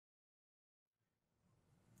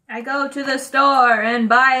I go to the store and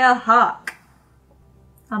buy a hawk.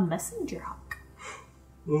 A messenger hawk.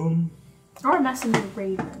 Or a messenger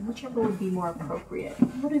raven, whichever would be more appropriate.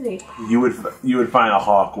 What do they have? You would find a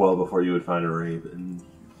hawk well before you would find a raven,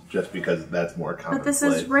 just because that's more common. But this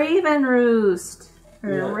is Raven Roost.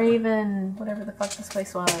 Or Raven, whatever the fuck this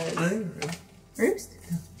place was. Roost?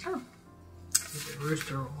 Oh. Is it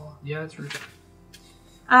rooster or hawk? Yeah, it's rooster.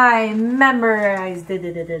 I memorized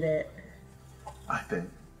it. I think.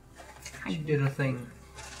 She did a thing.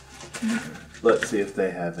 Let's see if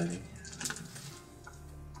they have any.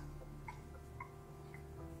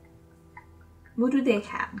 What do they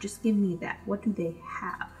have? Just give me that. What do they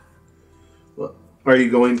have? Well, are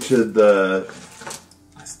you going to the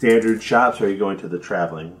standard shops or are you going to the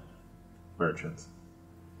traveling merchants?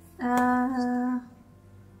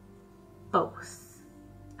 Both.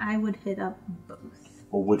 I would hit up both.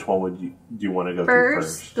 Well, which one do you want to go to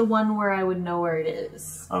first? The one where I would know where it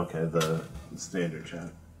is. Okay, the standard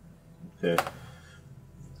shop. Okay.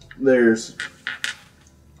 There's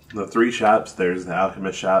the 3 shops. There's the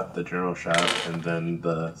alchemist shop, the general shop, and then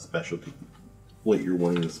the specialty. What you're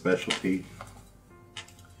wanting is specialty.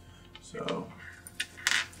 So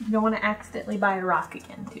You don't want to accidentally buy a rock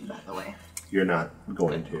again, too, by the way. you're not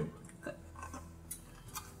going to. Good.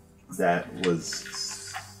 That was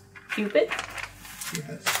Stupid?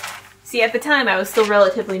 yes. See, at the time, I was still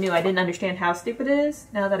relatively new. I didn't understand how stupid it is.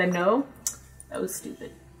 Now that I know, that was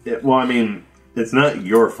stupid. Well, I mean, it's not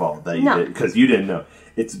your fault that you did, because you didn't know.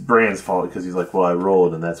 It's Brand's fault because he's like, well, I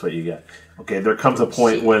rolled and that's what you get. Okay, there comes a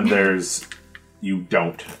point when you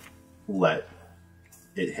don't let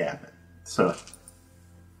it happen. So,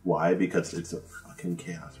 why? Because it's a fucking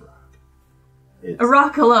chaos rock. It's A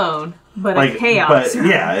rock alone, but a chaos rock.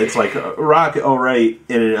 Yeah, it's like a rock, alright,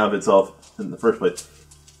 in and of itself in the first place.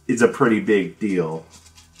 It's a pretty big deal.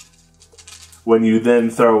 When you then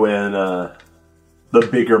throw in the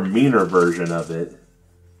bigger, meaner version of it,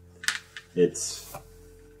 it's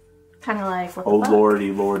kind of like, what the oh fuck?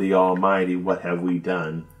 lordy, lordy almighty, what have we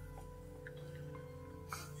done?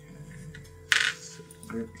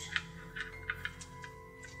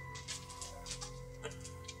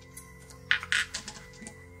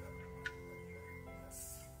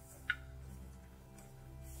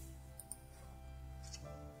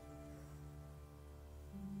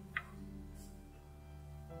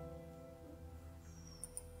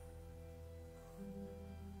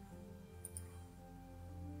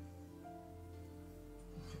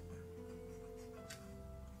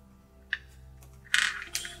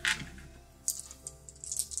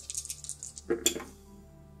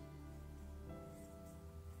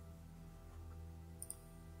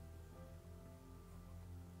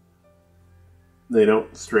 They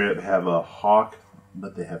don't straight up have a hawk,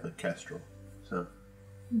 but they have a kestrel. So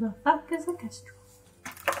The fuck is a kestrel?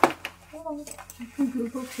 Oh, I can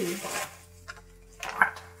Google too.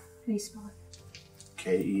 How do you spell it?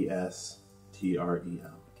 Kestrel.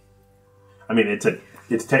 I mean,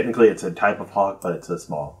 it's technically a type of hawk, but it's a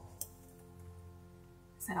small.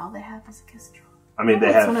 Is that all they have is a kestrel? I mean,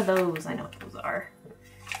 they have one of those. I know what those are.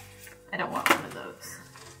 I don't want one of those.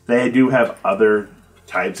 They do have other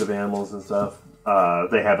types of animals and stuff.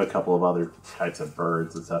 They have a couple of other types of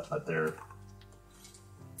birds and stuff, but they're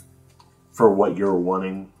for what you're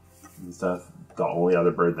wanting and stuff. The only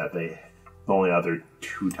other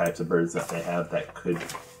 2 types of birds that they have that could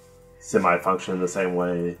semi-function the same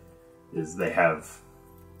way is they have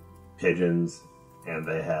pigeons and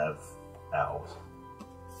they have owls.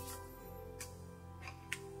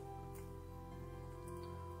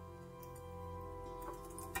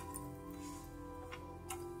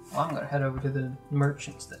 Well, I'm going to head over to the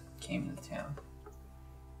merchants that came into town.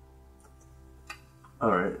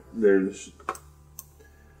 Alright, there's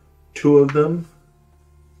 2 of them.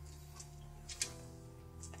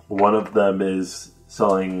 One of them is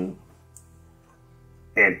selling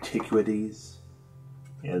antiquities,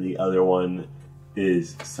 and the other one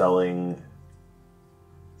is selling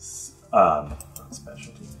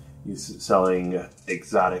specialty. He's selling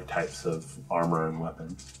exotic types of armor and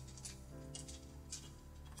weapons.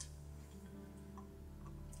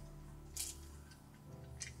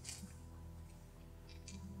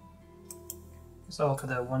 So I'll look at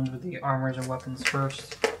the ones with the armors and weapons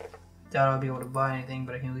first. Doubt I'll be able to buy anything,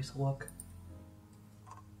 but I can at least look.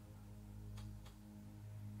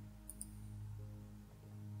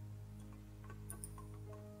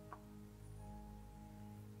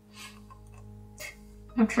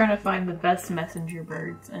 I'm trying to find the best messenger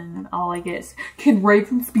birds, and all I get is, can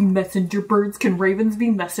ravens be messenger birds? Can ravens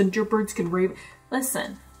be messenger birds? Can raven...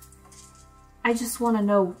 Listen, I just want to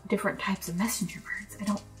know different types of messenger birds.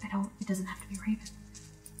 It doesn't have to be raven.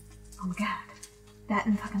 Oh my god. That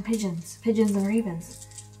and fucking pigeons. Pigeons and ravens.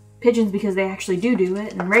 Pigeons because they actually do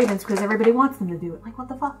it, and ravens because everybody wants them to do it. Like, what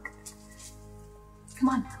the fuck? Come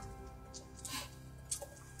on now.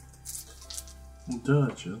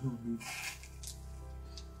 Dutch.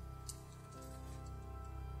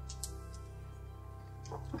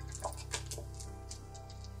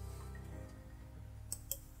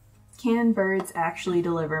 Can birds actually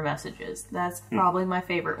deliver messages? That's probably my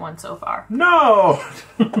favorite one so far. No!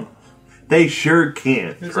 They sure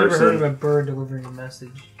can't. Who's ever heard of a bird delivering a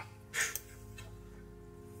message?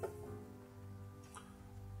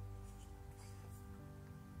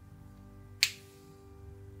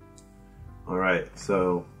 Alright,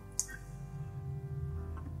 so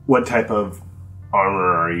what type of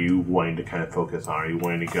armor are you wanting to kind of focus on? Are you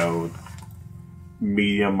wanting to go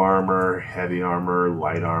medium armor, heavy armor,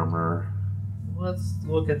 light armor? Let's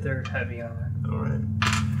look at their heavy armor. Alright.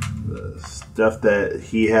 The stuff that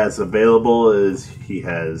he has available is he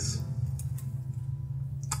has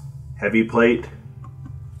heavy plate,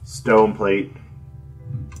 stone plate,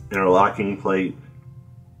 interlocking plate,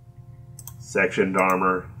 sectioned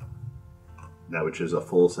armor, that which is a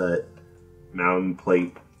full set, mountain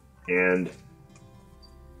plate, and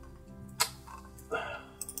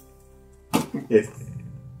if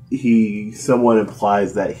he somewhat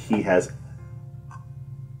implies that he has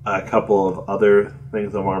a couple of other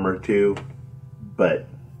things of armor too, but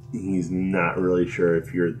he's not really sure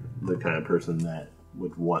if you're the kind of person that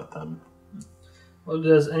would want them. Well,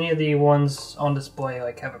 does any of the ones on display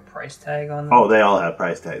like have a price tag on them? Oh, they all have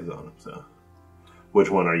price tags on them, so which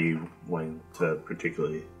one are you wanting to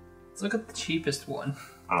particularly? Let's look at the cheapest one.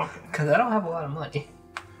 Oh, okay. Because I don't have a lot of money.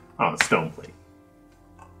 Oh, it's stone plate.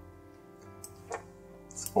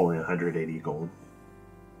 It's only 180 gold.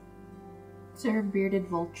 Is there a bearded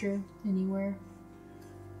vulture anywhere?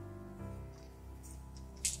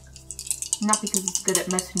 Not because it's good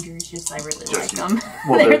at messengers, just I really like them.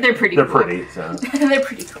 Well, they're pretty cool. They're pretty, so. they're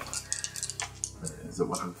pretty cool. Is it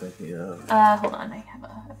what I'm thinking of? Hold on, I have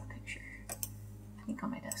a picture. I think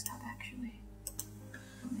on my desktop, actually.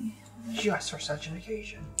 Just for such an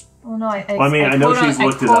occasion. Well, no, I know she's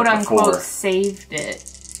looked it up before. quote-unquote saved it,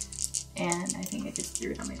 and I think I just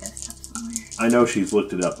threw it on my desktop somewhere. I know she's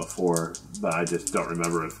looked it up before, but I just don't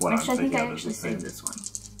remember if what Actually, I'm thinking I of is the actually same. saved this one.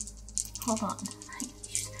 Hold on.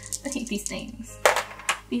 I hate these things.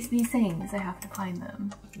 These things, I have to find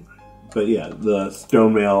them. But yeah, the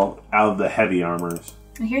stone mail out of the heavy armors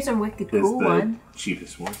And here's a wicked is cool the one.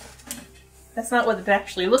 cheapest one. That's not what it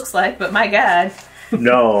actually looks like, but my god.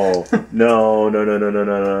 No.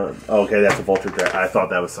 Okay, that's a vulture dragon. I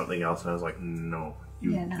thought that was something else, and I was like, no.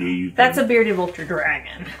 You That's a bearded vulture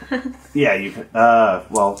dragon. Yeah, you can.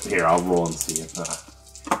 Well, here, I'll roll and see if.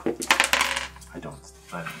 I don't.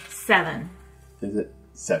 7. Is it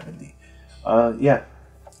 70? Yeah.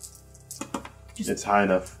 It's high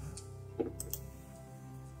enough.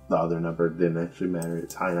 The other number didn't actually matter.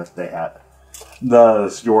 It's high enough. The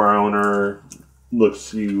store owner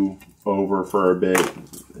looks you over for a bit,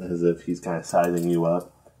 as if he's kind of sizing you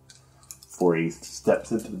up, before he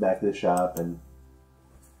steps into the back of the shop and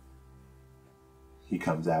he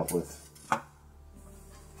comes out with.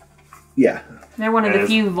 Yeah. They're one of the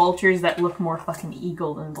few vultures that look more fucking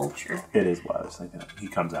eagle than vulture. It is what I was thinking. He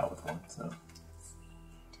comes out with one, so.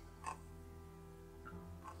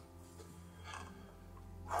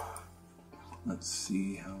 Let's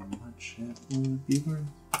see how much it would be worth.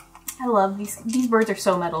 I love these birds are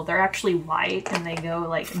so metal. They're actually white and they go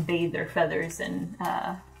like bathe their feathers in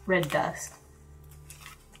red dust.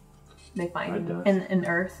 They find in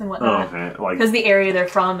earth and whatnot. Oh, okay. Because the area they're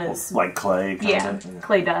from is like clay. Yeah,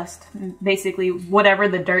 clay dust. Basically, whatever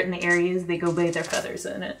the dirt in the area is, they go bathe their feathers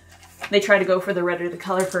in it. They try to go for the redder the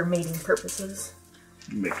color for mating purposes.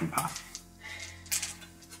 Make them pop.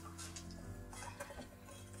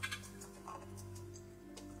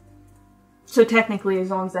 So technically, as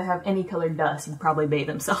long as they have any colored dust, you'd probably bathe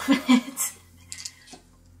themselves in it.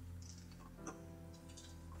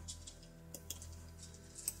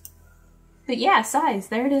 But yeah, size.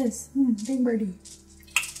 There it is. Big birdie.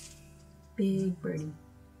 Big birdie.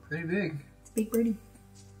 Pretty big. It's a big birdie.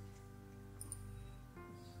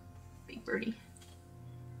 Big birdie.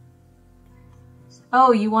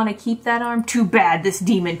 Oh, you want to keep that arm? Too bad, this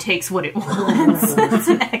demon takes what it wants. That's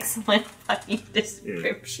an excellent fucking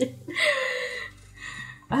description.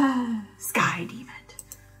 Sky demon.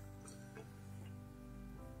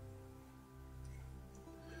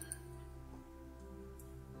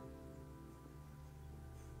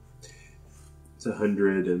 It's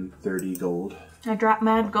 130 gold. I dropped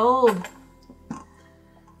mad gold.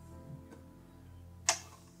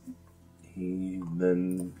 he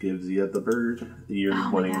then gives you the bird. You're oh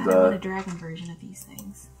wanting my God, I want a dragon version of these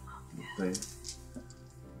things. thing.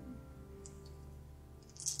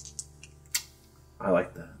 I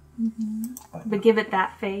like that. But give it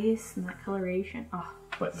that face and that coloration. Oh,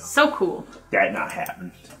 but no. So cool. That not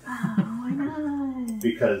happened. Oh, why not?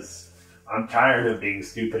 Because I'm tired of being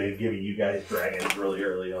stupid and giving you guys dragons really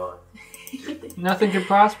early on. Nothing could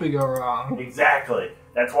possibly go wrong. Exactly.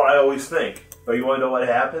 That's what I always think. But you want to know what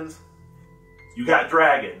happens? You got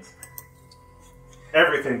dragons.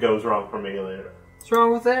 Everything goes wrong for me later. What's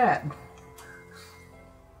wrong with that?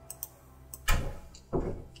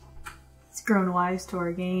 It's grown wise to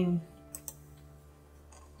our game.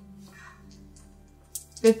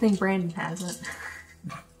 Good thing Brandon hasn't.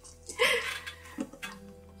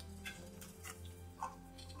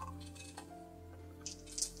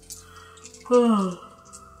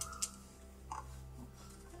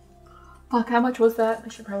 Fuck, how much was that? I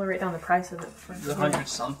should probably write down the price of it. It was 100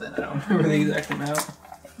 something. I don't remember the exact amount.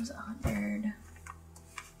 It was 100.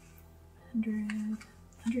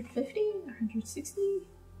 150? 160?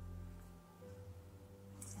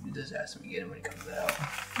 Just ask him again when he comes out.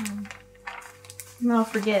 And then I'll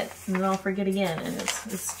forget, and then I'll forget again, and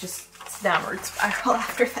it's just downward spiral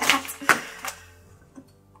after that.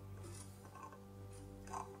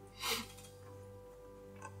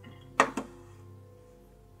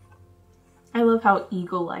 I love how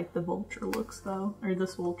eagle-like the vulture looks, though, or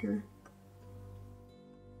this vulture.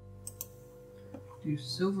 Do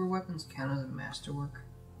silver weapons count as a masterwork?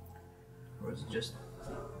 Or is it just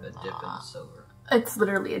a dip in the silver? It's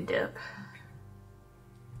literally a dip.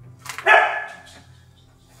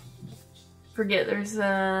 Forget, there's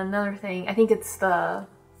another thing. I think it's the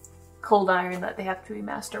cold iron that they have to be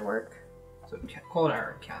masterwork. So cold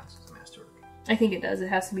iron counts as masterwork. I think it does. It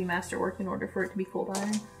has to be masterwork in order for it to be cold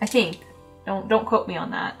iron. I think. Don't quote me on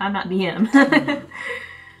that. I'm not DM.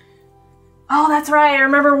 Oh, that's right. I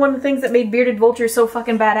remember one of the things that made bearded vultures so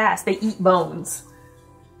fucking badass. They eat bones.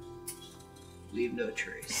 Leave no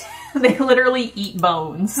trace. They literally eat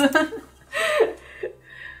bones.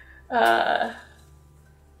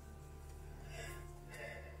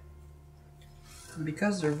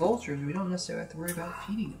 Because they're vultures, we don't necessarily have to worry about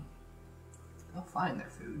feeding them. They'll find their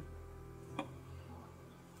food.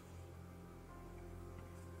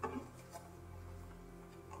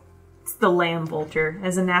 It's the lamb vulture. It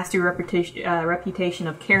has a nasty reputation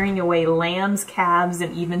of carrying away lambs, calves,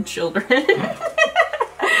 and even children.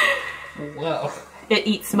 Well. It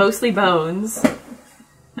eats mostly bones.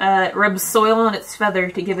 It rubs soil on its feather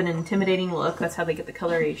to give it an intimidating look. That's how they get the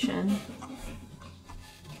coloration.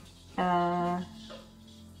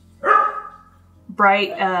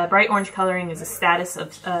 Bright orange coloring is a status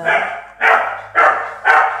of... That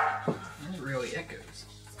really echoes.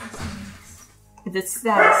 It's a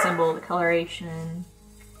status symbol, the coloration.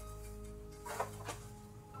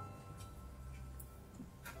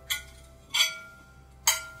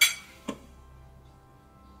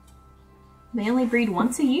 They only breed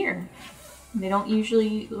once a year. They don't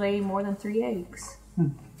usually lay more than 3 eggs.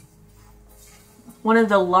 One of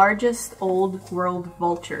the largest old world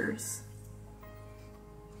vultures.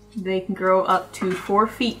 They can grow up to 4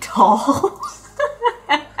 feet tall.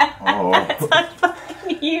 Oh. That's a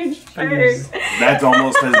fucking huge bird. That's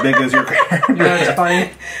almost as big as your car. You know, it's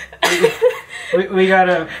funny. We got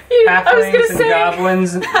a halflings and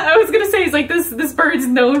goblins. I was gonna say, it's like this bird's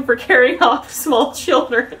known for carrying off small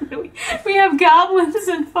children. We have goblins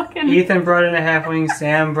and fucking... Ethan brought in a halfling,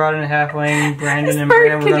 Sam brought in a halfling, Brandon and bird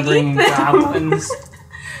Brandon were can bringing eat them. goblins.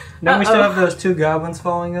 Don't we still have those 2 goblins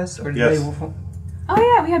following us? Or did Yes. they... Oh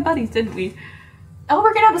yeah, we had buddies, didn't we? Oh,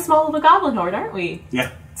 we're gonna have a small little goblin horde, aren't we?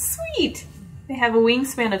 Yeah. Sweet! They have a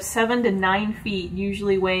wingspan of 7 to 9 feet,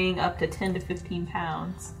 usually weighing up to 10 to 15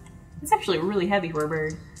 pounds. It's actually really heavy for a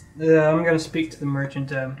bird. I'm going to speak to the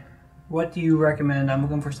merchant. What do you recommend? I'm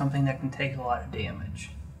looking for something that can take a lot of damage.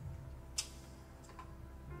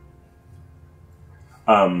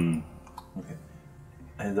 Okay.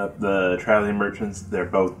 And the traveling merchants, they're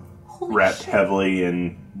both wrapped heavily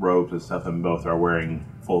in robes and stuff, and both are wearing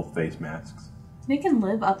full face masks. They can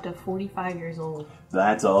live up to 45 years old.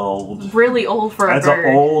 That's old. Really old for a bird. That's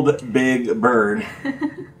an old, big bird.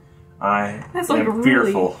 That's am like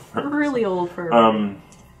fearful. really old for a bird.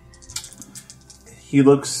 He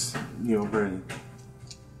looks, very...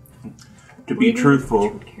 To be truthful...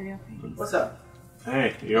 What's up?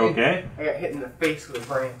 Hey, you okay? I got hit in the face with a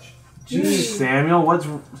branch. Jeez, Samuel,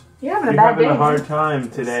 You're having a you're bad having day. a hard time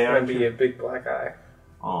today, It's aren't gonna you? be a big black eye.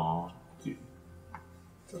 Aw.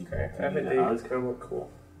 It's okay. I have a date. It's gonna look cool.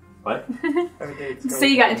 What? I have a date. So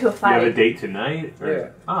you got into a You have a fight. date tonight? Or... Yeah.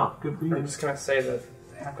 Oh, good for you. I'm just gonna say that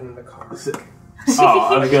happened in the car.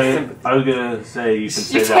 Oh, I was gonna say you can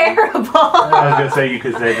say You're that. terrible. I was gonna say you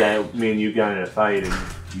could say that me and you got in a fight and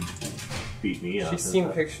you beat me up. She's seen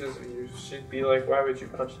pictures of you. She'd be like, "Why would you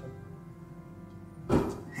punch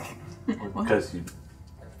him?" Because you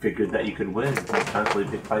figured that you could win. You constantly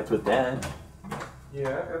pick fights with Dad.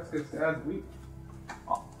 Yeah, that's his dad's weak.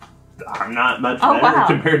 I'm not much better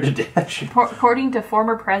compared to Dash. According to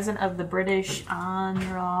former president of the British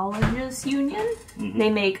Honourologists Union, they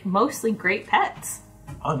make mostly great pets.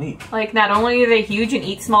 Oh, neat. Like, not only are they huge and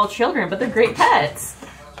eat small children, but they're great pets.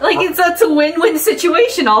 Like, it's a win-win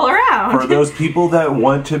situation all around. For those people that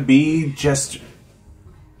want to be just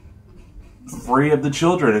free of the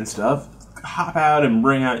children and stuff, hop out and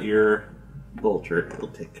bring out your vulture. It'll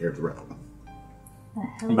take care of the rest.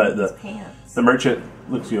 But the merchant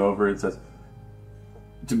looks you over and says,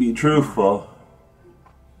 to be truthful,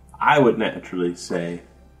 I would naturally say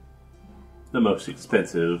the most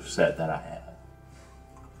expensive set that I have.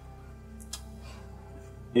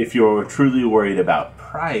 If you're truly worried about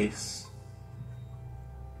price,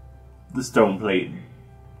 the stone plate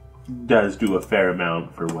does do a fair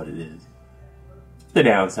amount for what it is. The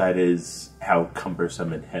downside is how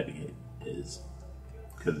cumbersome and heavy it is.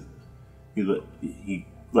 Because he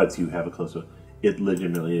lets you have a close look. It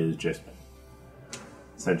legitimately is just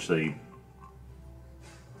essentially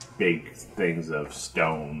big things of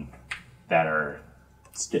stone that are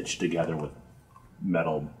stitched together with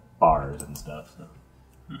metal bars and stuff. So.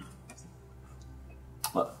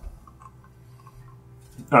 Well,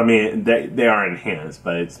 I mean, they are enhanced,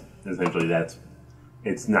 but it's essentially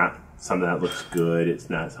it's not something that looks good. It's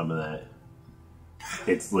not something that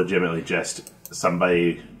it's legitimately just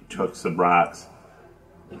somebody took some rocks,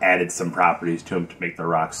 added some properties to them to make the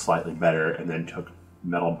rocks slightly better, and then took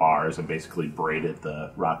metal bars and basically braided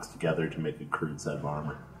the rocks together to make a crude set of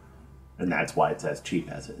armor. And that's why it's as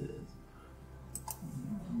cheap as it is.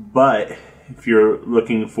 But if you're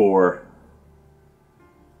looking for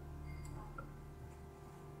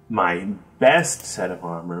my best set of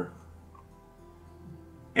armor,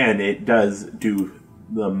 and it does do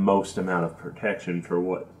the most amount of protection for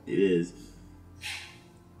what it is,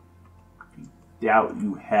 doubt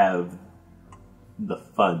you have the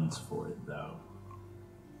funds for it, though.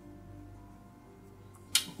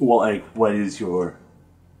 Well, like, what is your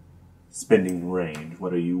spending range?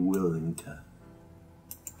 What are you willing to?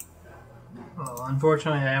 Well,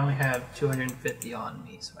 unfortunately, I only have 250 on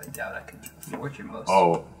me, so I doubt I can afford your most.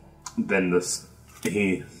 Oh, then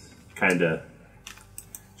he kind of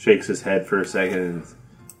shakes his head for a second. And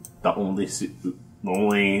the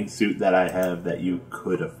only suit that I have that you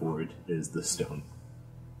could afford is the stone.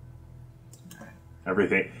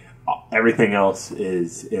 Everything else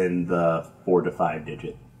is in the 4 to 5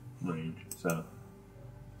 digit range. So,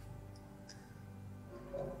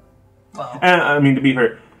 well, and, I mean, to be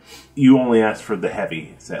fair, you only asked for the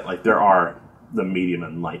heavy set. Like, there are the medium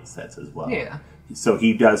and light sets as well. yeah. So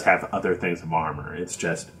he does have other things of armor. It's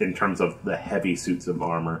just in terms of the heavy suits of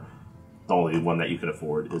armor, the only one that you can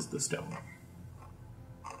afford is the stone.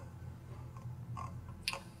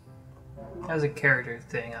 As a character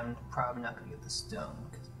thing, I'm probably not going to get the stone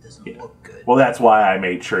because it doesn't look good. Well, that's why I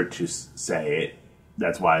made sure to say it.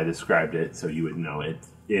 That's why I described it, so you would know it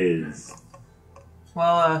is.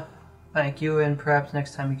 Well, thank you, and perhaps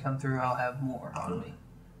next time you come through, I'll have more on me.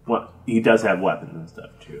 Well, he does have weapons and stuff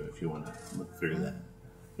too. If you want to look through that,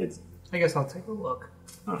 I guess I'll take a look.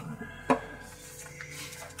 Let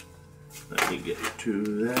me get to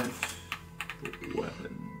that.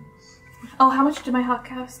 Weapons. Oh, how much did my hawk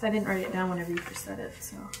cost? I didn't write it down whenever you first said it,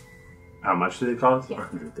 so. How much did it cost? Yeah.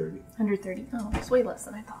 130. 130. Oh, it's way less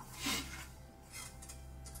than I thought.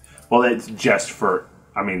 Well, that's just for.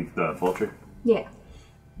 I mean, the vulture. Yeah.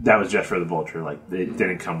 That was just for the vulture. Like, it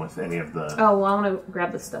didn't come with any of the. Oh, well, I want to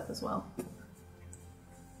grab this stuff as well.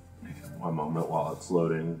 One moment while it's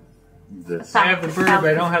loading. This. I have the bird, but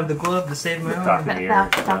I don't have the glove to save my arm.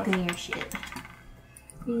 Falconeer shit.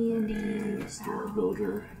 Store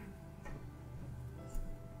builder.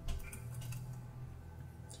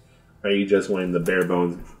 Are you just wanting the bare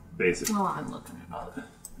bones basic? Oh, I'm looking at all the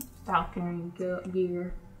falconry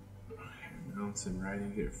gear. Mounts and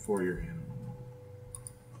riding gear for your animal.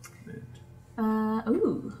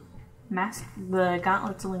 Ooh. The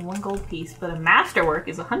gauntlet's only 1 gold piece, but a masterwork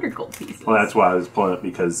is 100 gold pieces. Well, that's why I was pulling it,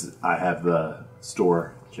 because I have the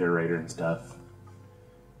store generator and stuff.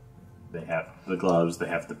 They have the gloves, they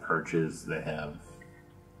have the perches, I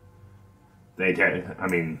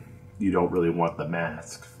mean, you don't really want the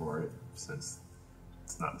mask for it, since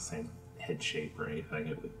it's not the same head shape or anything.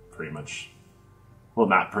 It would pretty much Well,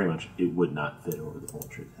 not pretty much. It would not fit over the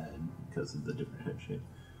vulture's head because of the different head shape.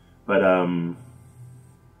 But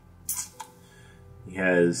he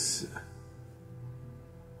has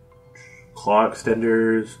claw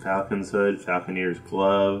extenders, falcon's hood, falconer's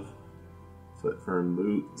glove, foot firm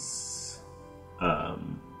boots,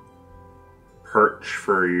 perch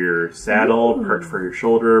for your saddle, perch for your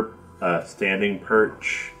shoulder, standing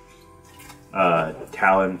perch,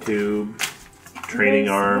 talon tube, training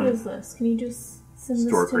arm. What is this? Can you just send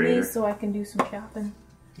this to me so I can do some shopping?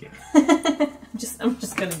 Yeah. I'm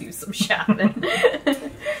just gonna do some shopping.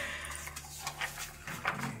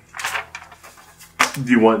 Do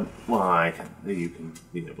you want? Well, you can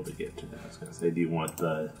be able to get to that. I was gonna say, do you want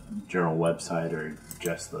the general website or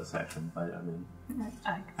just the section? But I mean,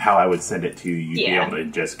 how I would send it to you, you'd be able to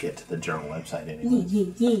just get to the general website anyway.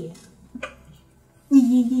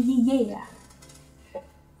 Yeah.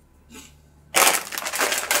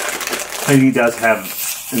 And he does have,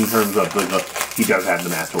 in terms of he does have the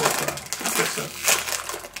masterwork for that.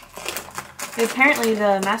 Apparently,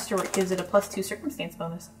 the masterwork gives it a +2 circumstance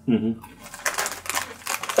bonus. Mm-hmm.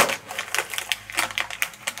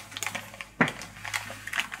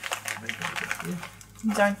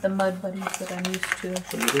 These aren't the mud buddies that I'm used to.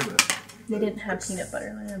 They didn't have peanut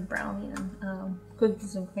butter. They had brownie and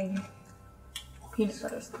cookies and cream. Peanut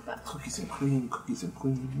butter's the best. Cookies and cream, cookies and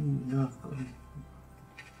cream. Yeah.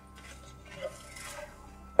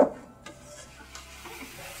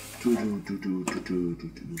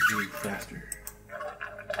 Faster.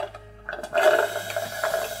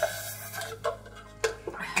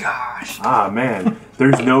 Gosh. Ah, man.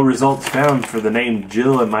 There's no results found for the name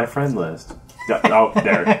Jill in my friend list. Oh,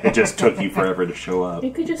 there. It just took you forever to show up.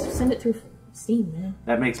 You could just send it through Steam, man.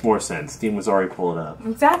 That makes more sense. Steam was already pulling up.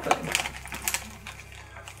 Exactly.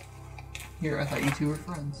 Here, I thought you two were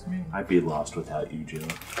friends. I'd be lost without you, Jill.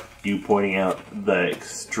 You pointing out the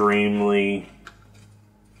extremely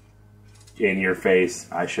in your face,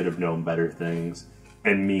 I should have known better things,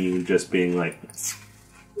 and me just being like,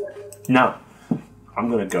 no, I'm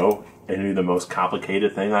going to go and do the most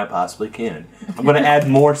complicated thing I possibly can. I'm going to add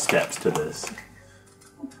more steps to this.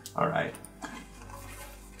 Alright.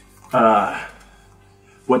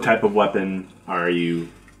 What type of weapon are you?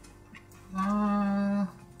 The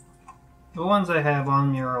ones I have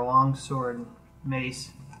on me are a long sword, mace,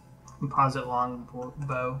 composite long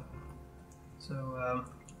bow. So,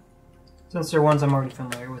 since they're ones I'm already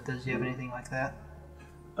familiar with, does you have anything like that?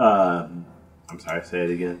 I'm sorry, say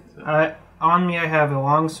it again. So. On me I have a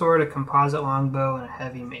long sword, a composite long bow, and a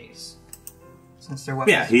heavy mace. Since they're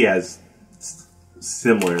weapons. Yeah, he has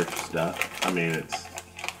similar stuff. I mean,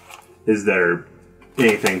 is there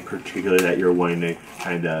anything particular that you're wanting to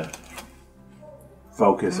kind of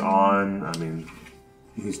focus on? I mean,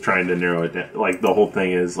 he's trying to narrow it down. Like, the whole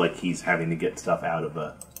thing is, like, he's having to get stuff out of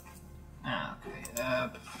a... Okay,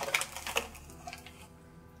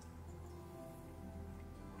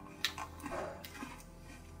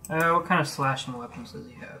 what kind of slashing weapons does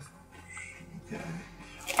he have? Okay.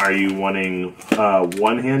 Are you wanting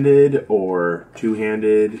one-handed or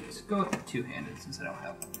two-handed? Let's go with the two-handed since I don't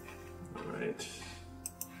have one. Alright.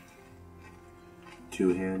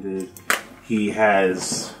 Two-handed. He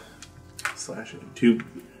has slashing.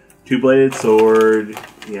 Two-bladed sword.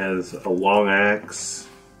 He has a long axe.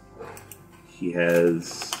 He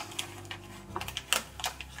has...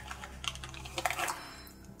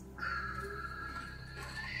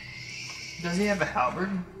 Does he have a halberd?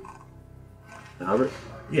 Halberd?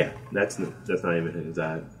 Yeah, that's not even an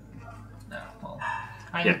exotic. No, well...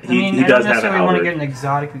 He I does don't have a necessarily want to halberd. get an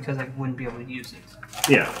exotic because I wouldn't be able to use it.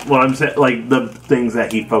 Yeah, well, I'm saying, like, the things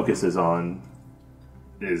that he focuses on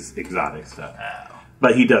is exotic stuff. Oh.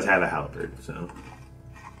 But he does have a halberd, so...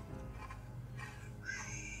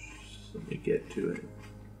 Let me get to it.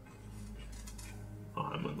 Oh,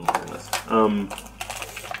 I'm on the wrong list.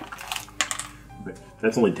 Okay,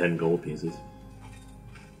 that's only 10 gold pieces.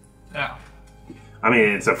 Oh. I mean,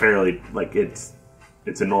 it's a fairly, like, it's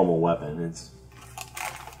a normal weapon. It's...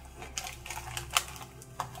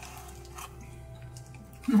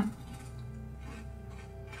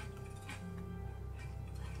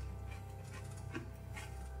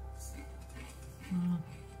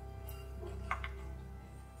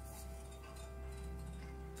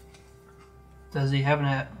 Does he have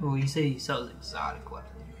an... Well, you say he sells exotic weapons.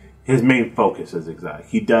 His main focus is exotic.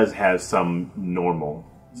 He does have some normal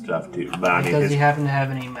stuff too, but I mean, Does he happen to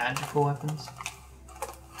have any magical weapons?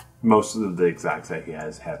 most of the exotics that he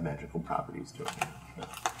has have magical properties to them.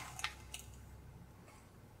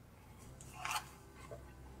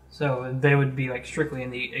 So they would be like strictly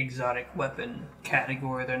in the exotic weapon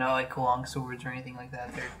category. They're not like long swords or anything like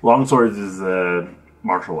that. Long swords is a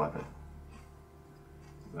martial weapon.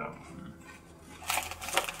 So.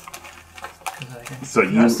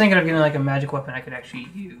 I was thinking of getting like a magic weapon I could actually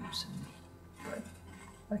use, but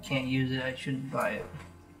if I can't use it, I shouldn't buy it.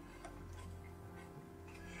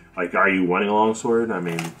 Like, are you wanting a longsword? I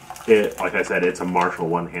mean, like I said, it's a martial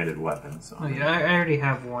one-handed weapon. So. Oh yeah, I already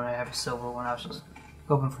have one. I have a silver one. I was just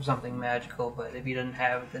hoping for something magical, but if you didn't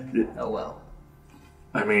have it, then oh well.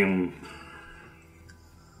 I mean,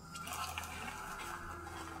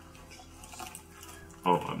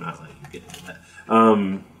 I'm not letting you get into that.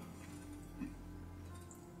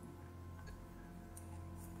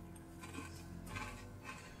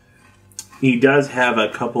 He does have a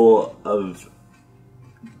couple of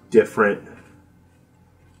different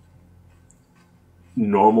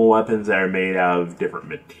normal weapons that are made out of different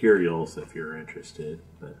materials if you're interested.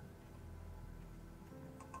 But.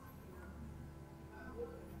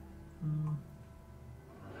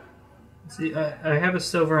 See, I have a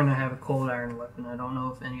silver and I have a cold iron weapon. I don't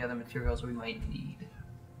know if any other materials we might need.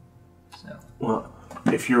 So. Well,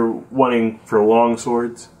 if you're wanting for long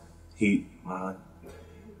swords,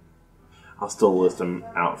 I'll still list them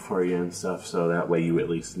out for you and stuff, so that way you at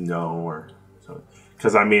least know, or so.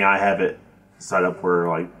 Because I mean, I have it set up where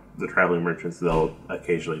like the traveling merchants, they'll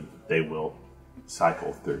occasionally they will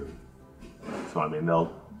cycle through. So I mean,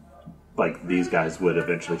 they'll like these guys would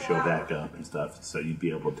eventually show back up and stuff, so you'd be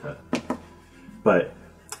able to. But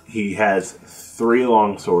he has 3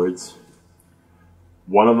 long swords.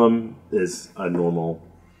 One of them is a normal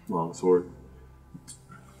long sword.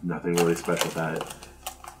 Nothing really special about it.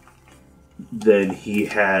 Then he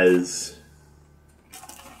has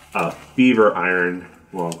a fever iron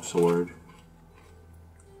longsword.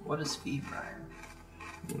 What is fever iron?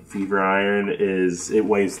 Fever iron it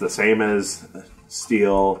weighs the same as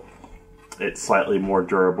steel. It's slightly more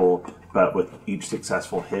durable, but with each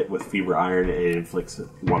successful hit with fever iron, it inflicts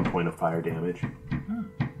 1 point of fire damage.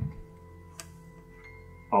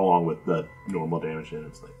 Along with the normal damage it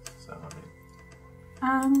inflicts. So,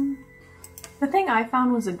 I mean. The thing I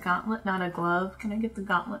found was a gauntlet, not a glove. Can I get the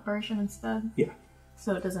gauntlet version instead? Yeah.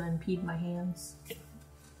 So it doesn't impede my hands.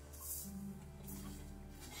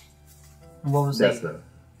 What was the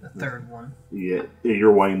third one? Yeah,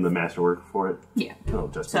 you're wanting the masterwork for it? Yeah. Oh,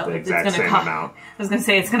 just so the exact same amount. I was going to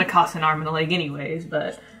say it's going to cost an arm and a leg anyways,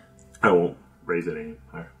 but... I won't raise it any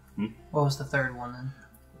higher. What was the third one then?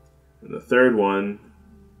 And the third one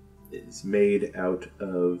is made out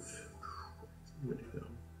of... Where'd it go?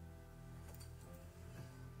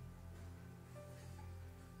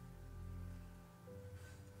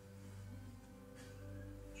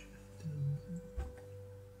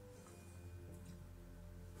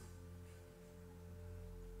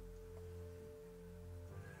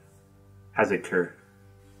 Has a cure.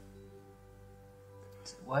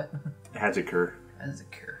 What? Has a cure. Has a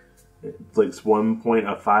cure. It inflicts 1 point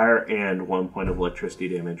of fire and 1 point of electricity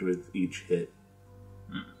damage with each hit.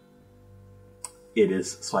 It is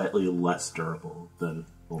slightly less durable than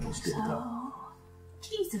normal steel toe.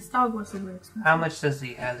 Jesus, dog was the worst. How much does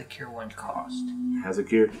the Has a Cure one cost? Has a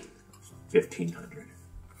cure? 1,500.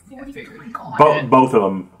 Yeah, I figured. Both of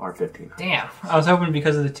them are 1,500. Damn. I was hoping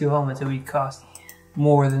because of the 2 helmets it would cost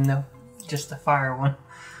more than just the fire one.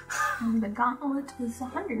 And the gauntlet is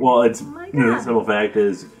 100. Well, the simple fact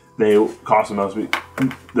is they cost the most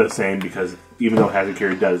the same because even though Has a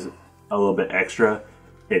Cure does a little bit extra,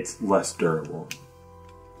 it's less durable.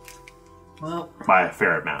 Well, by a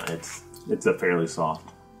fair amount. It's a fairly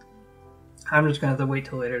soft. I'm just gonna have to wait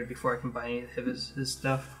till later before I can buy any of his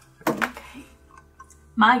stuff. Okay.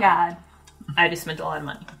 My God, I just spent a lot of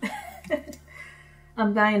money.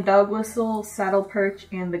 I'm buying Dog Whistle, Saddle Perch,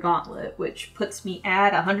 and the Gauntlet, which puts me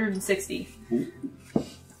at 160. Ooh.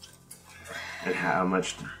 And how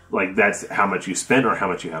much, that's how much you spent or how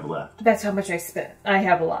much you have left? That's how much I spent. I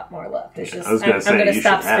have a lot more left. It's just, I was going to say, I'm going to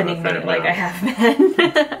stop spending money like I have been.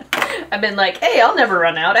 I've been like, hey, I'll never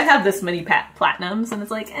run out. I have this many platinums. And it's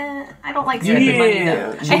like, I don't like spending money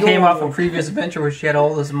though. She came off a previous adventure where she had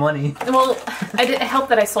all this money. Well, I didn't help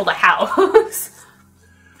that I sold a house.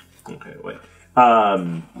 Okay, wait.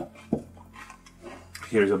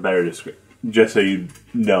 Here's a better description, just so you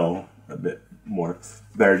know a bit more.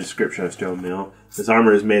 Better description of stone mail. This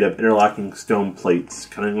armor is made of interlocking stone plates,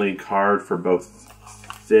 cunningly carved for both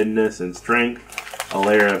thinness and strength. A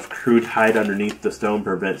layer of crude hide underneath the stone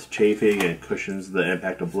prevents chafing and cushions the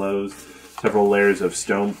impact of blows. Several layers of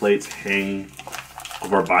stone plates hang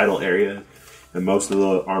over a vital area, and most of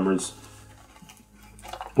the armor's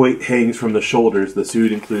weight hangs from the shoulders. The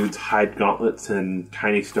suit includes hide gauntlets and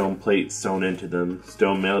tiny stone plates sewn into them.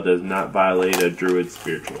 Stone mail does not violate a druid's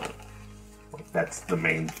spiritual. Like, that's the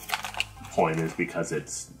main point, is because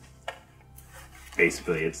it's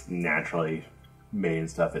basically it's naturally made and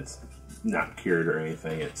stuff. It's not cured or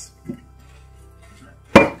anything. It's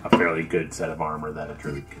a fairly good set of armor that a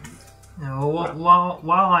druid can. No,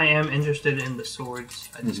 while I am interested in the swords,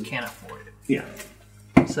 I just can't afford it. Yeah.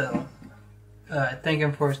 So, thank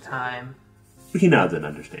him for his time. He nods and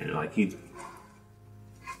understands. Like he.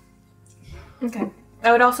 Okay.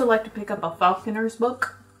 I would also like to pick up a falconer's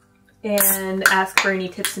book and ask for any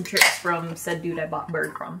tips and tricks from said dude I bought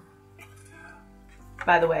bird from.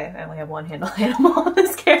 By the way, I only have one handle animal on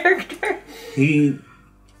this character. He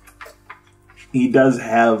does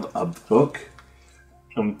have a book.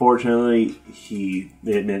 Unfortunately, he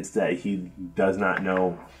admits that he does not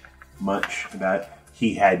know much about it.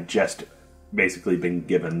 He had just basically been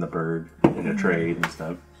given the bird in a trade and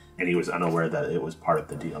stuff, and he was unaware that it was part of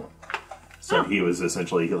the deal. So he was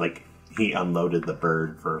essentially like, he unloaded the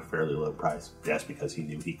bird for a fairly low price just because he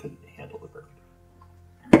knew he couldn't handle the bird.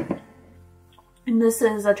 And this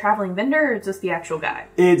is a traveling vendor, or is this the actual guy?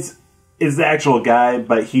 It's the actual guy,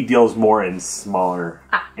 but he deals more in smaller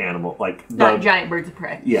animal, like not giant birds of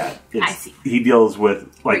prey. Yeah, I see. He deals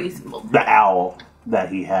with like reasonable. The owl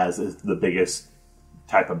that he has is the biggest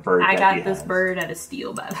type of bird. I got this bird at a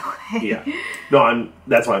steal, by the way. Yeah, no,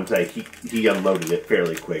 that's what I'm saying. He unloaded it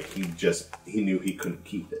fairly quick. He knew he couldn't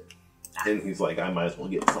keep it, and he's like, I might as well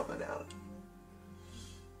get something out.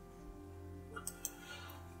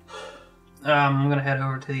 I'm gonna head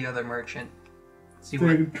over to the other merchant. See what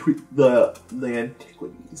the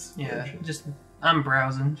antiquities. Yeah, merchant. just I'm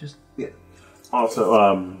browsing. Just yeah.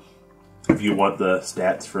 Also, if you want the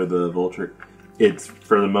stats for the vulture, it's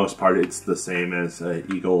for the most part it's the same as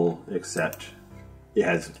an eagle, except it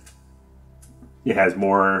has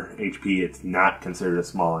more HP. It's not considered a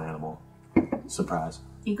small animal. Surprise!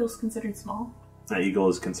 Eagle's considered small? An eagle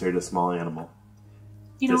is considered a small animal.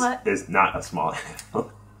 You know what? It's not a small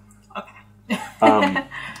animal. Okay.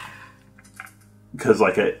 Because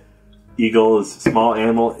like a eagle is a small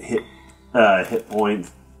animal, hit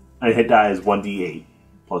points, and hit die is 1d8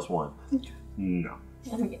 plus 1. No.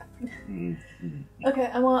 Yeah. Okay,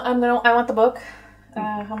 I want the book.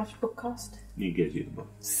 How much book cost? He gives you the book.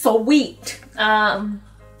 Sweet. I'm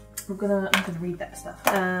gonna read that stuff.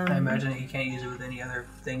 I imagine that he can't use it with any other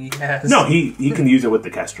thing he has. No, he can use it with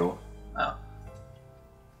the kestrel. Oh.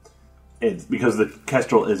 It's because the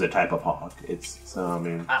kestrel is a type of hawk. It's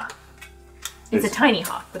a tiny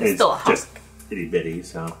hawk, but it's still a hawk. Just itty bitty.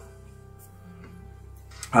 So.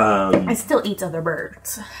 It still eats other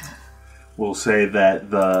birds. We'll say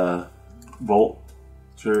that the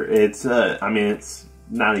vulture. It's it's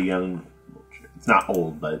not a young vulture. It's not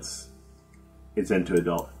old, but it's into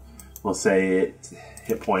adult. We'll say its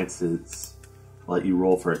hit points. I'll let you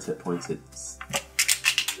roll for its hit points.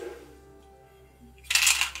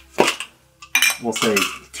 We'll say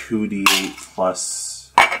 2d8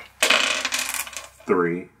 plus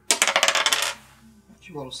 3.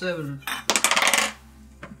 She rolled a 7.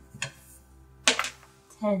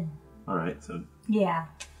 10. Alright, so... Yeah.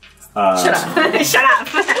 Shut up. Shut up!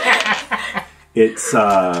 It's,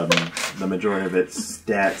 the majority of its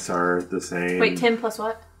stats are the same. Wait, 10 plus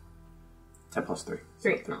what? 10 plus 3.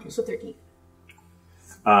 3, so 13.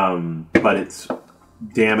 But it's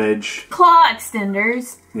damage... Claw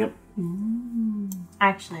extenders! Yep.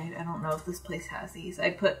 Actually, I don't know if this place has these.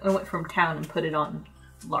 I went from town and put it on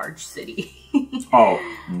large city. Oh,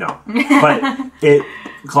 no. But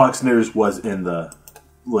Claw extenders was in the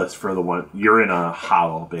list for the one. You're in a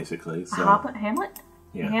hollow, basically. So. Hamlet?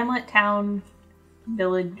 Yeah. Hamlet, town,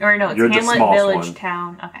 village. Or no, it's You're Hamlet, village, one.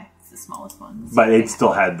 Town. Okay, it's the smallest one. But it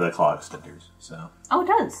still had the claw extenders, so. Oh, it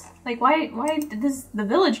does. Like, why does the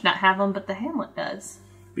village not have them, but the Hamlet does?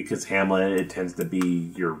 Because Hamlet, it tends to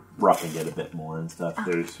be, you're roughing it a bit more and stuff. Oh.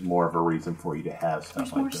 There's more of a reason for you to have stuff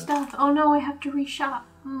There's like more this. stuff. Oh no, I have to reshop.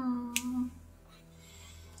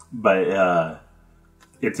 But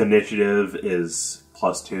its initiative is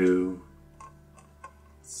 +2.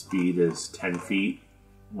 Speed is 10 feet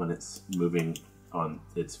when it's moving on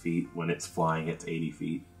its feet. When it's flying, it's 80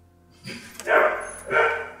 feet.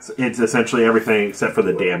 So it's essentially everything except for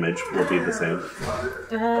the damage will be the same.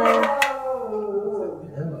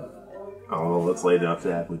 Let's lay enough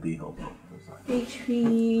that would be helpful.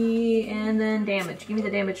 HP and then damage. Give me the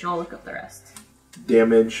damage and I'll look up the rest.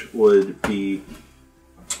 Damage would be...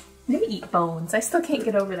 They eat bones. I still can't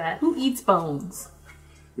get over that. Who eats bones?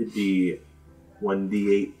 It'd be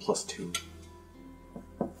 1d8 plus 2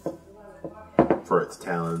 for its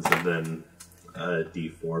talons, and then a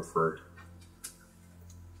D4 for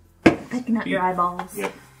picking out your eyeballs.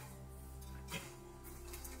 Yep.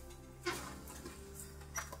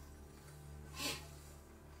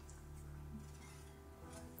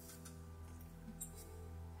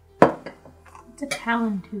 It's a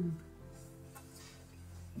talon tube.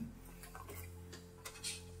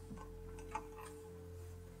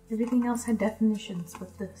 Everything else had definitions,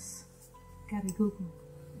 but this. Gotta Google.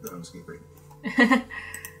 No, I'm just gonna bring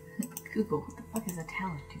Google, what the fuck is a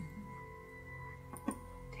talon tube?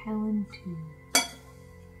 Talon tube.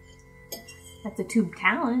 That's a tube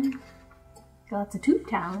talon. Lots of tube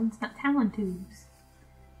talons, not talon tubes.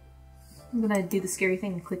 I'm gonna do the scary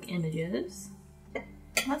thing and click images. Well,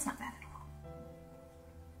 that's not bad at all.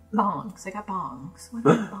 Bongs. I got bongs. What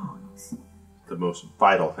are bongs? the most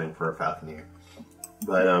vital thing for a falconer.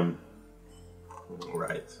 But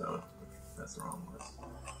right, so that's the wrong list.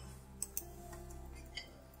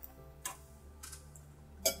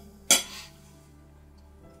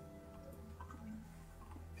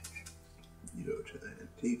 You go to the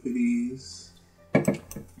antiquities.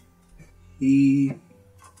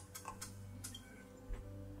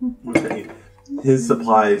 His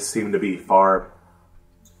supplies seem to be far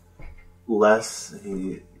less.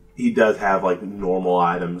 He does have like normal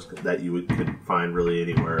items that you could find really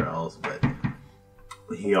anywhere else, but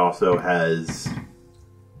he also has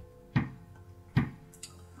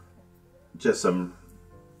just some.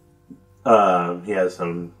 He has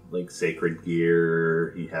some like sacred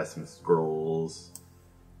gear. He has some scrolls,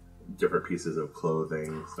 different pieces of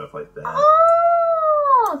clothing, stuff like that.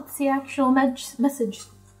 Oh, it's the actual message,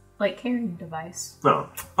 like carrying device. Oh,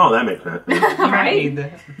 that makes sense. You might Right? need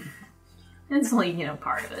that. It's only,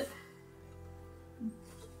 part of it.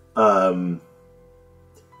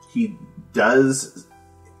 He does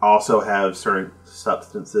also have certain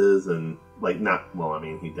substances and like not. Well, I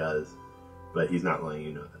mean, he does, but he's not letting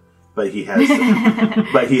you know that. But he has.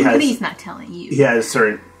 But he's not telling you. He has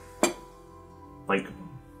certain like.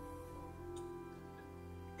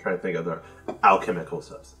 Trying to think of the alchemical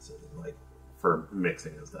substances, like for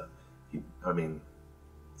mixing and stuff.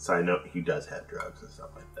 Side note, he does have drugs and stuff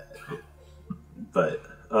like that. But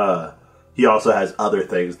he also has other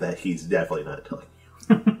things that he's definitely not telling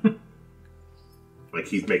you. Like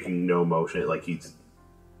he's making no motion. Like he's,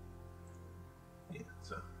 yeah.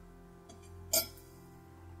 So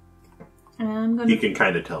he can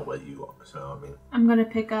kind of tell what you are. So I mean, I'm gonna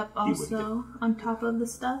pick up also on top of the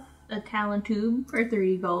stuff a talon tube for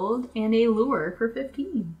 3 gold and a lure for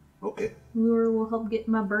 15. Okay. Lure will help get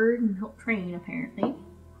my bird and help train apparently.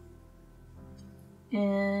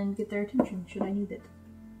 And get their attention should I need it.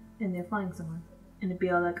 And they're flying somewhere. And it'd be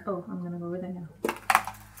all like, oh, I'm gonna go over there now.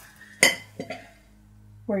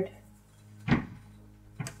 Word.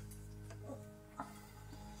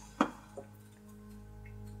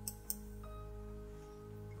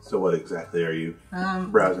 So what exactly are you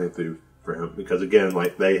browsing through for him? Because again,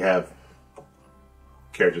 like they have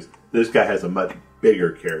carriages. This guy has a much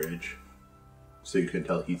bigger carriage. So you can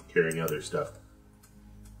tell he's carrying other stuff.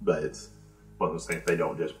 But it's one of those things, they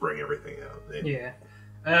don't just bring everything out. Yeah.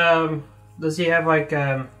 Does he have like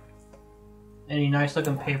any nice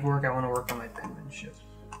looking paperwork? I want to work on my penmanship.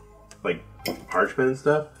 Like parchment and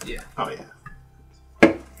stuff? Yeah. Oh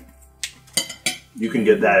yeah. You can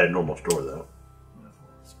get that at a normal store though.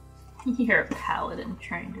 You're a paladin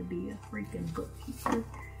trying to be a freaking bookkeeper.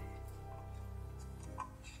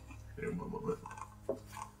 In one moment.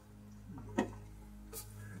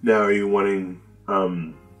 Now are you wanting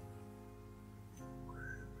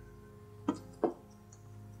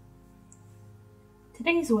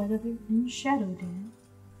Today's weather in Shadowdale.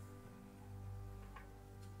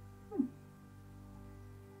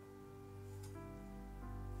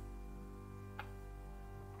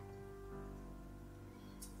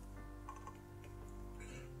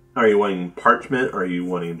 Are you wanting parchment or are you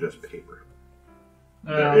wanting just paper?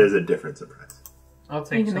 There is a difference in price. I'll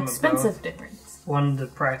take An some expensive of both. difference. One the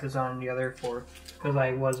price is on, the other for because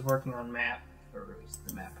I was working on map or at least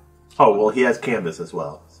the map. Oh well, he has canvas as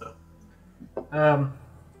well. So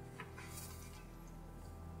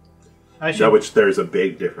I should. which there's a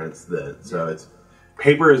big difference then. So it's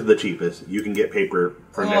paper is the cheapest. You can get paper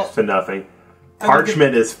for next to nothing.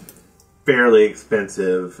 Parchment is fairly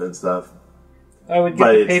expensive and stuff. I would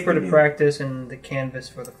get the paper to practice and the canvas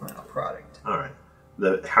for the final product. All right.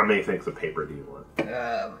 How many things of paper do you want?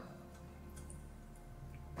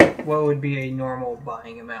 What would be a normal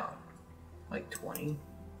buying amount? Like 20?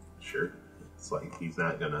 Sure. It's like he's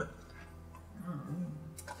not gonna.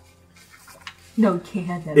 No, you can't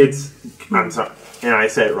have that. I'm sorry, and I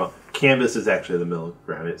said it wrong. Canvas is actually the middle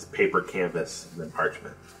ground. It's paper, canvas, and then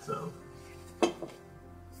parchment. So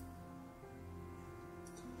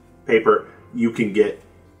paper. You could get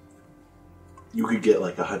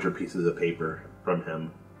like 100 pieces of paper from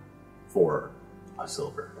him for a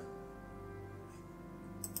silver.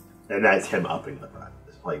 And that's him upping the price.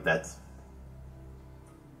 Like,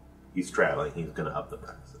 he's traveling, he's going to up the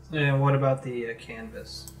prices. And what about the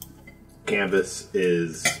canvas? Canvas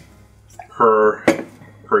is per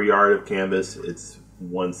yard of canvas, it's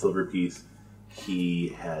 1 silver piece. He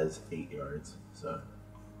has 8 yards, so.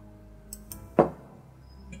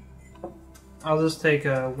 I'll just take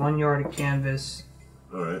 1 yard of canvas,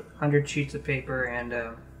 Alright. 100 sheets of paper, and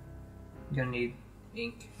I'm going to need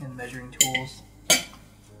ink and measuring tools.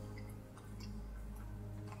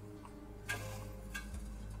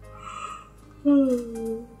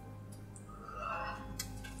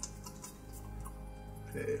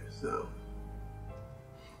 Okay, so.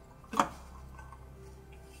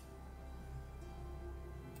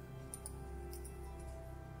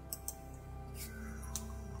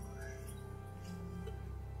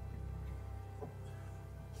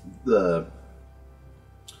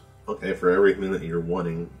 Okay, for everything that you're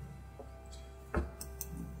wanting,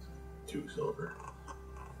 2 silver.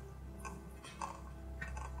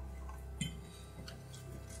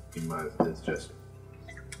 It's just,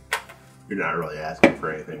 you're not really asking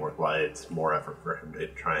for anything worthwhile. It's more effort for him to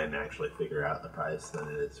try and actually figure out the price than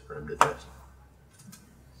it is for him to just.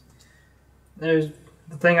 There's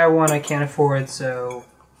the thing I want I can't afford, so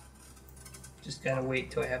just gotta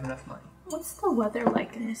wait till I have enough money. What's the weather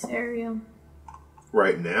like in this area?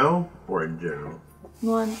 Right now, or in general?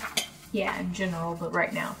 One, yeah, in general, but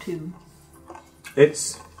right now too.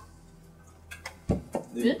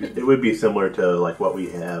 It would be similar to like what we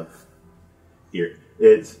have here.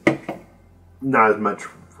 It's not as much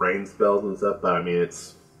rain spells and stuff, but I mean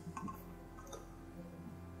it's,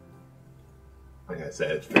 like I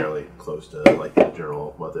said, it's fairly close to like the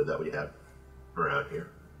general weather that we have around here.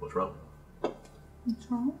 What's wrong?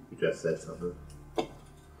 What's wrong? You just said something.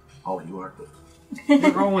 Oh, you are cold.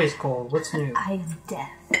 You're always cold. What's new? I am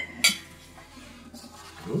death.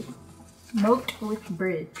 Ooh. Moat with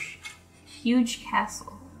bridge. Huge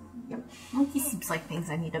castle. Well, these seems like things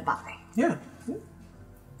I need to buy. Yeah.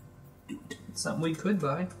 It's something we could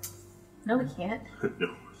buy. No, we can't.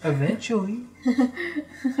 No. Eventually. I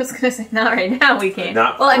was gonna say not right now. We can't.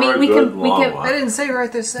 Not well, I for mean, a we good can. We long can. while. I didn't say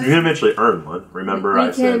right this You second. can eventually earn one. Remember, We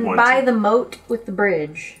I said can once. buy the moat with the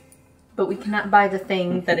bridge, but we cannot buy the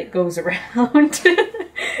thing that it goes around.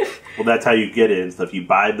 Well, that's how you get it and stuff. You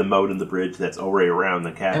buy the moat and the bridge that's already around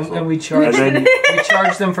the castle. And we charge And then- we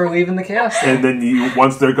charge them for leaving the castle. And then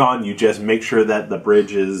once they're gone, you just make sure that the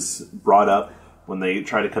bridge is brought up when they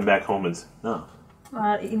try to come back home. And no,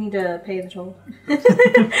 You need to pay the toll.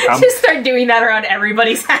 Just start doing that around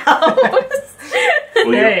everybody's house.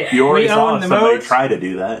 well, Hey, you already we saw own the somebody moat. try to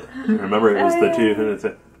do that. Remember, it was the two. And it's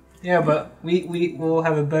Yeah, but we will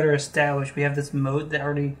have a better established. We have this moat that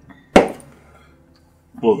already.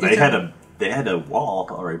 well, they had a wall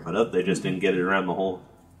already put up. They just didn't get it around the whole.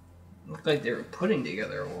 Looked like they were putting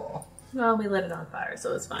together a wall. Well, we lit it on fire,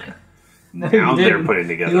 so it's fine. No, Now you they're didn't. putting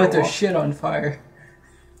together You a lit their wall. shit on fire.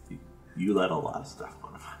 You let a lot of stuff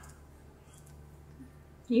on fire.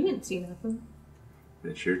 You didn't see nothing.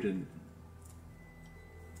 It sure didn't.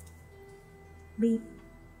 Beep.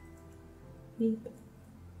 Beep.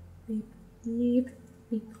 Beep. Beep.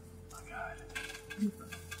 Beep. Oh my God. Beep.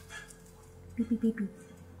 Beep. Beep. Beep. Beep.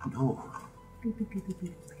 No. Beep. Beep. Beep. Beep.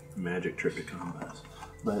 Beep. Magic trick to combat.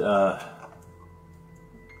 But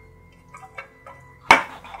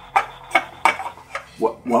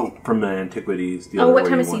what from the antiquities? The Oh, other what way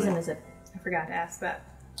time you of want season it? is it? I forgot to ask that.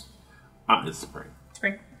 It's spring.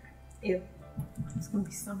 Spring. Ew. It's gonna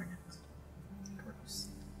be summer next. Gross.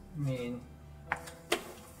 I mean, is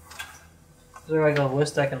there like a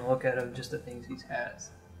list I can look at of just the things he has?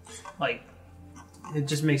 Like, it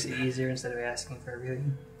just makes it easier instead of asking for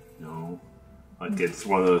everything. No, like it's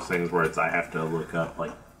one of those things where it's I have to look up.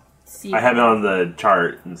 Like See. I have it on the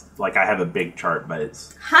chart, and like I have a big chart, but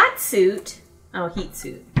it's Hot suit. Oh, heat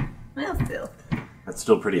suit. Well, still. that's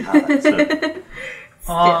still pretty hot.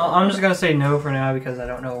 So. I'm just gonna say no for now because I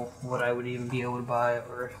don't know what I would even be able to buy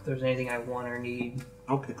or if there's anything I want or need.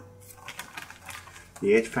 Okay.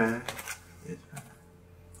 The H5.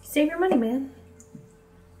 Save your money, man.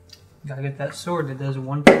 Gotta get that sword that does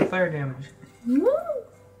 1 point of fire damage. Woo!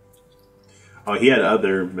 Oh, he had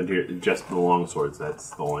other material, just the long swords. That's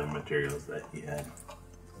the only materials that he had.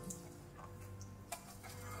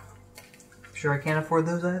 Sure, I can't afford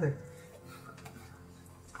those either.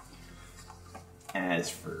 As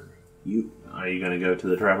for you, are you going to go to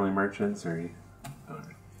the traveling merchants, or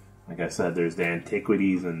like I said, there's the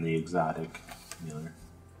antiquities and the exotic.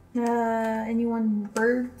 Anyone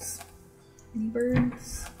birds? Any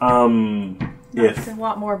birds? If I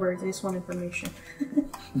want more birds. I just want information.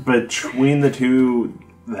 between the two,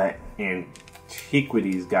 that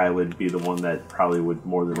antiquities guy would be the one that probably would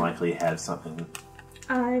more than likely have something.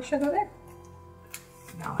 I shall go there.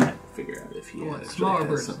 Now I have to figure out if he Want actually smaller has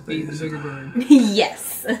birds, something. be the bigger bird.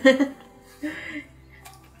 Yes.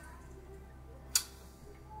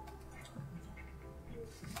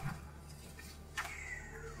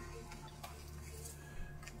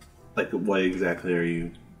 Like, what exactly are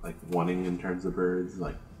you like wanting in terms of birds?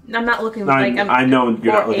 Like, I'm not looking I know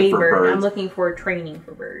you're not looking for birds. I'm looking for training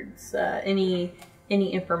for birds. Any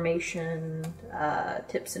information,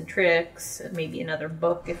 tips and tricks, maybe another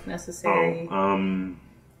book if necessary.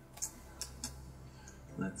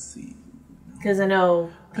 Let's see. Because I know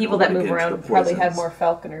people I that don't move wanna get around into the probably have poisons. more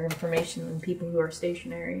falconer information than people who are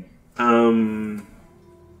stationary.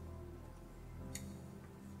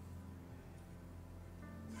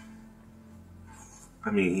 I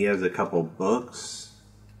mean, he has a couple books,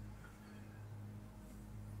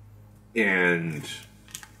 and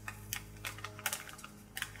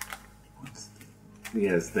he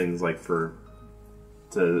has things like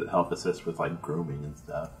to help assist with like grooming and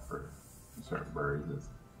stuff for certain birds.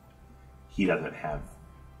 He doesn't have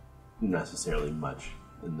necessarily much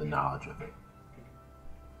in the knowledge of it,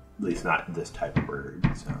 at least not this type of bird.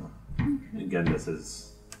 So again, this is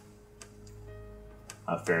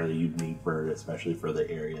a fairly unique bird, especially for the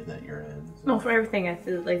area that you're in. So. Well, for everything, I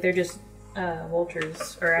feel like they're just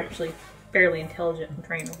vultures are actually fairly intelligent and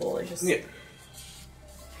trainable. It's just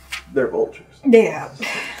They're vultures. yeah.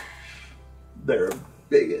 They're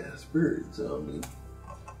big ass birds. So, I mean,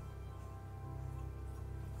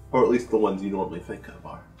 or at least the ones you normally think of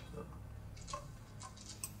are. So.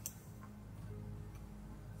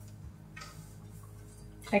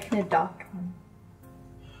 I can adopt one.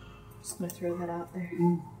 Just gonna throw that out there.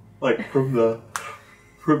 Like from the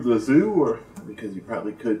zoo, or because you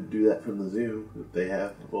probably could do that from the zoo if they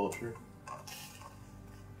have a vulture.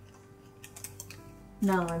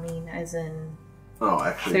 No, I mean as in Oh,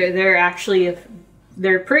 actually, they're actually if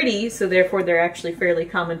they're pretty, so therefore they're actually fairly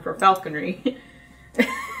common for falconry.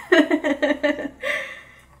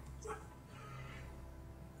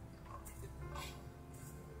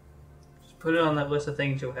 Put it on that list of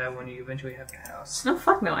things you'll have when you eventually have your house. No,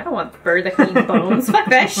 fuck no. I don't want a bird that can eat bones. Fuck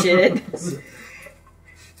that shit.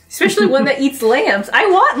 Especially one that eats lambs. I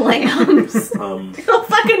want lambs. They'll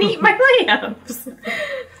fucking eat my lambs.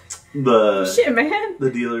 Shit, man. The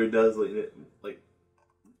dealer does